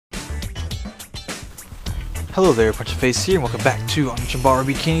Hello there, Punch Face here, and welcome back to Onechanbara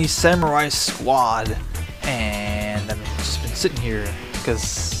Bikini Samurai Squad. And welcome back to Onechanbara Bikini Samurai Squad. And I've just been sitting here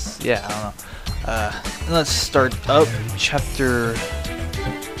because, yeah, I don't know. Let's start up chapter.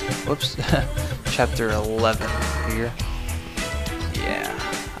 Whoops, chapter 11 here. Yeah,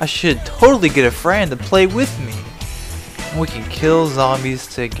 I should totally get a friend to play with me. And we can kill zombies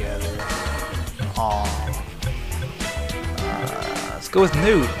together. Aww. Let's go with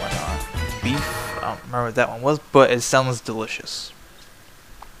nude. Why not? Beef. I don't remember what that one was, but it sounds delicious.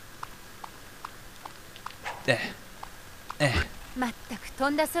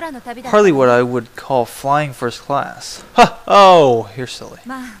 Hardly what I would call flying first class. Ha! Oh, you're silly.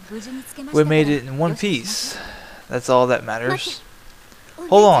 We made it in one piece. That's all that matters.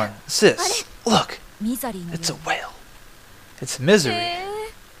 Hold on, sis. Look, it's a whale. It's Misery.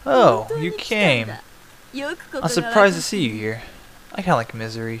 Oh, you came. I'm surprised to see you here. I kind of like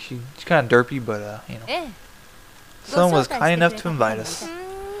Misery. She's kind of derpy, but you know. Someone was kind enough to invite us.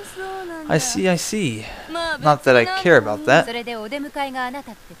 I see. Not that I care about that.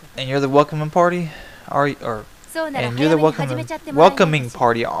 And you're the welcoming party? And you're the welcoming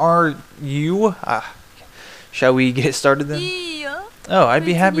party, are you? Shall we get started then? Oh, I'd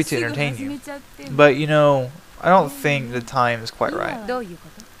be happy to entertain you. But you know, I don't think the time is quite right.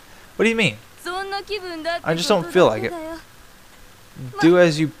 What do you mean? I just don't feel like it. Do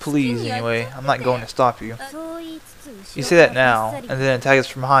as you please anyway. I'm not going to stop you. You say that now, and then attack us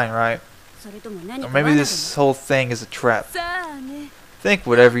from behind, right? Or maybe this whole thing is a trap. Think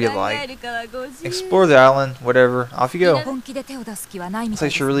whatever you like. Explore the island, whatever. Off you go. Looks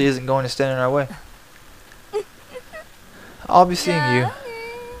like she really isn't going to stand in our way. I'll be seeing you.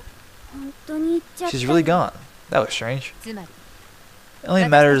 She's really gone. That was strange. It only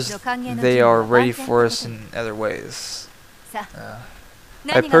matters they are ready for us in other ways.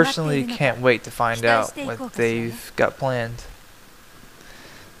 I personally can't wait to find out what they've got planned.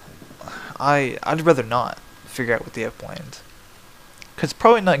 I'd rather not figure out what they have planned. Cause it's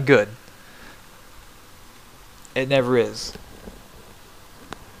probably not good. It never is.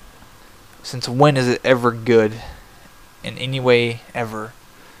 Since when is it ever good? In any way ever?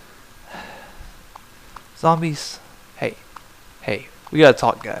 Zombies? Hey, we gotta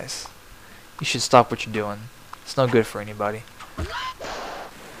talk, guys. You should stop what you're doing. It's no good for anybody.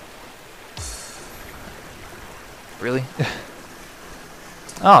 Really?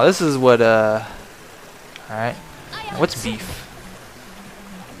 Oh, this is what, alright. What's beef?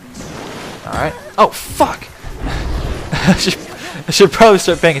 Alright. Oh, fuck! I should probably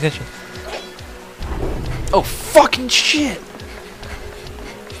start paying attention. Oh, fucking shit!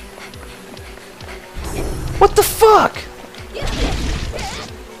 What the fuck?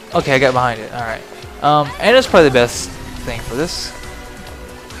 Okay, I got behind it. Alright. And it's probably the best thing for this.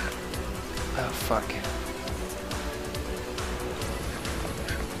 Oh, fuck.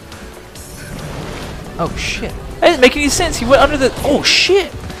 Oh, shit. That didn't make any sense. He went under the... Oh,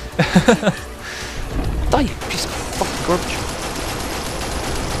 shit! Die, you piece of fucking garbage.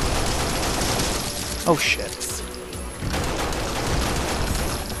 Oh, shit.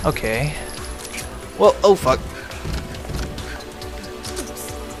 Okay. Well, oh, fuck.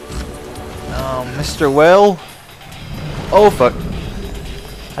 Mr. Whale. Oh, fuck.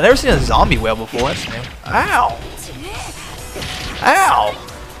 I've never seen a zombie whale before. That's new. Ow! Ow!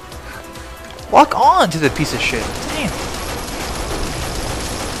 Lock on to the piece of shit. Damn.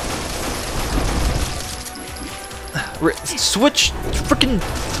 Switch. Freaking.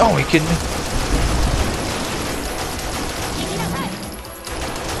 Oh, are you kidding me?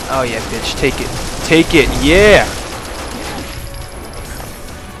 Oh, yeah, bitch. Take it. Take it. Yeah!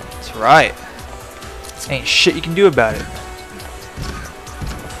 That's right. Ain't shit you can do about it.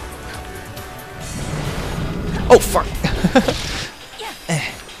 Oh, fuck.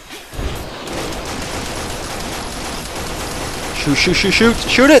 Shoot.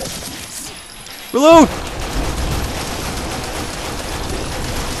 Shoot it! Reload!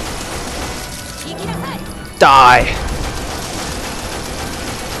 Die!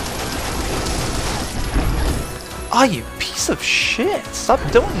 Ah, you piece of shit! Stop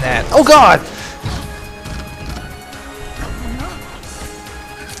doing that! Oh god!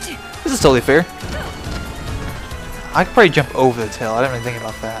 This is totally fair. I could probably jump over the tail. I didn't even think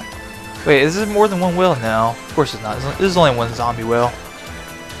about that. Wait, is there more than one whale? No, of course it's not. This is only one zombie whale.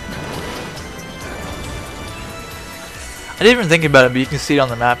 I didn't even think about it, but you can see it on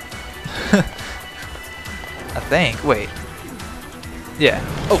the map. I think. Wait. Yeah.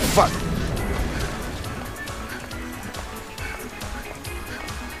 Oh, fuck.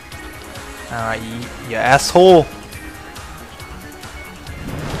 Alright, you asshole.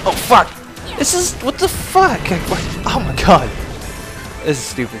 Oh, fuck. This is what the fuck? Oh my god, this is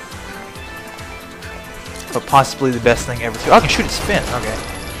stupid. But possibly the best thing ever too. Oh, I can shoot its fin. Okay.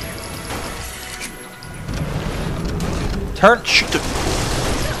 Turn, shoot the.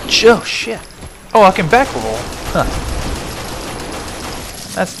 Oh shit. Oh, I can back roll. Huh.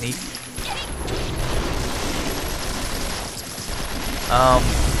 That's neat.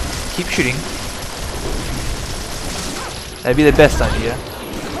 Keep shooting. That'd be the best idea.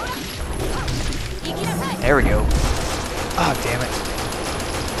 There we go. Oh, damn it.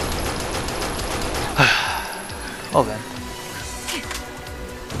 Well then.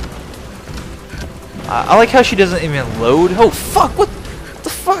 I like how she doesn't even load. Oh fuck, what the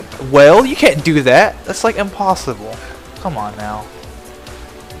fuck? Well, you can't do that. That's like impossible. Come on now.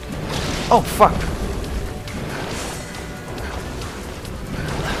 Oh fuck.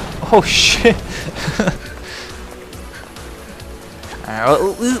 Oh shit. Alright,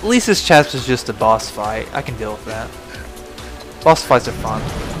 well, at least this chapter is just a boss fight. I can deal with that. Boss fights are fun.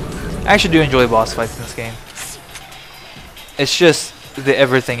 I actually do enjoy boss fights in this game. It's just the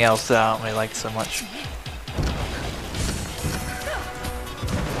everything else that I don't really like so much.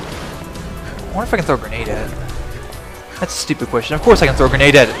 I wonder if I can throw a grenade at it. That's a stupid question. Of course I can throw a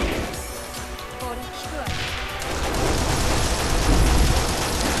grenade at it.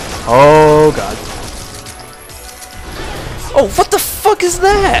 Oh god. Oh, what the fuck is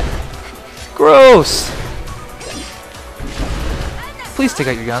that? Gross. Please take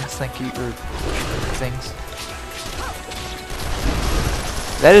out your guns, thank you, or things.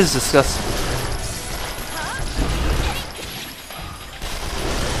 That is disgusting.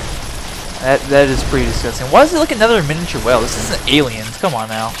 That is pretty disgusting. Why is it like another miniature whale? This isn't aliens. Come on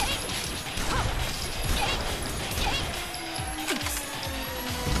now.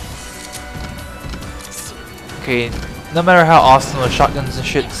 Okay, no matter how awesome those shotguns and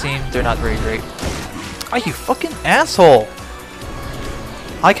shit seem, they're not very great. Oh, you fucking asshole!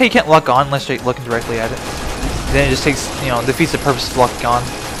 I like how you can't lock on unless you're looking directly at it. Then it just takes, you know, defeats the purpose of locking on.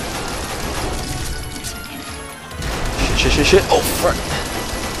 Shit. Oh, fuck.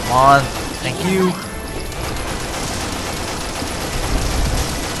 Come on. Thank you.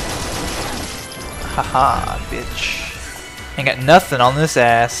 Haha, bitch. Ain't got nothing on this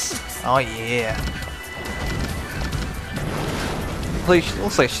ass. Oh, yeah.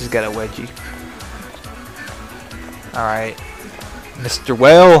 Looks like she's got a wedgie. Alright. Mr.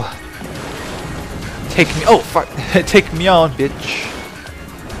 Whale. Take me. Oh, fuck. Take me on, bitch.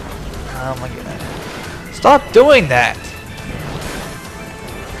 Oh my god. Stop doing that.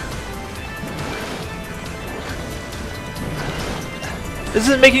 This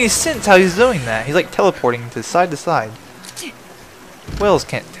doesn't make any sense how he's doing that. He's like teleporting to side. Whales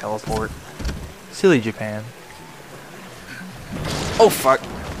can't teleport. Silly Japan. Oh fuck.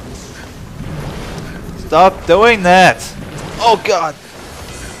 Stop doing that. Oh god.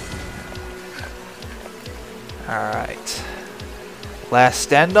 Alright. Last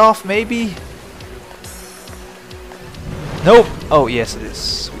standoff maybe? Nope. Oh yes it is.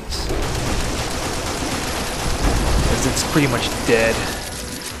 Sweet. Because it's pretty much dead.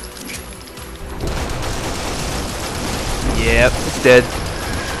 Yep, it's dead.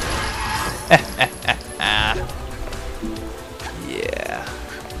 Yeah.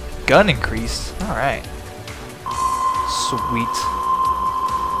 Gun increased. Alright. Sweet.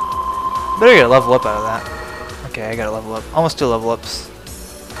 Better get a level up out of that. Okay, I gotta level up. Almost 2 level ups.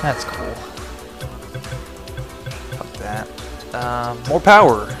 That's cool. Fuck that. More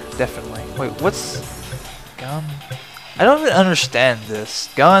power. Definitely. Wait, what's... gun? I don't even understand this.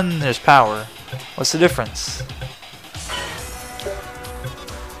 Gun, there's power. What's the difference?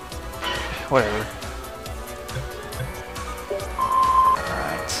 Whatever.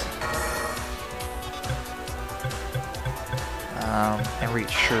 Alright. And reach,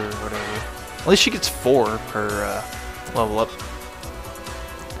 sure, whatever. At least she gets 4 per level up.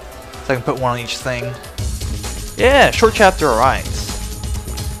 So I can put 1 on each thing. Yeah, short chapter, alright.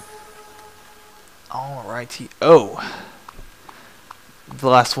 Alrighty. Oh. The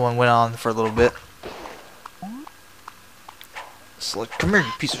last one went on for a little bit. So like, come here,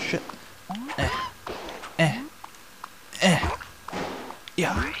 you piece of shit.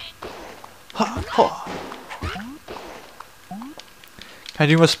 Yeah. Ha, ha. Can I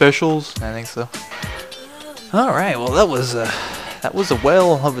do my specials? I think so. Alright, well that was a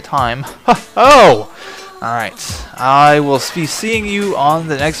whale of a time. Oh! Alright. I will be seeing you on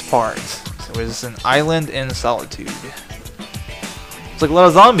the next part. So it's an island in solitude. It's like a lot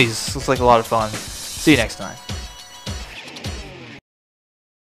of zombies. Looks like a lot of fun. See you next time.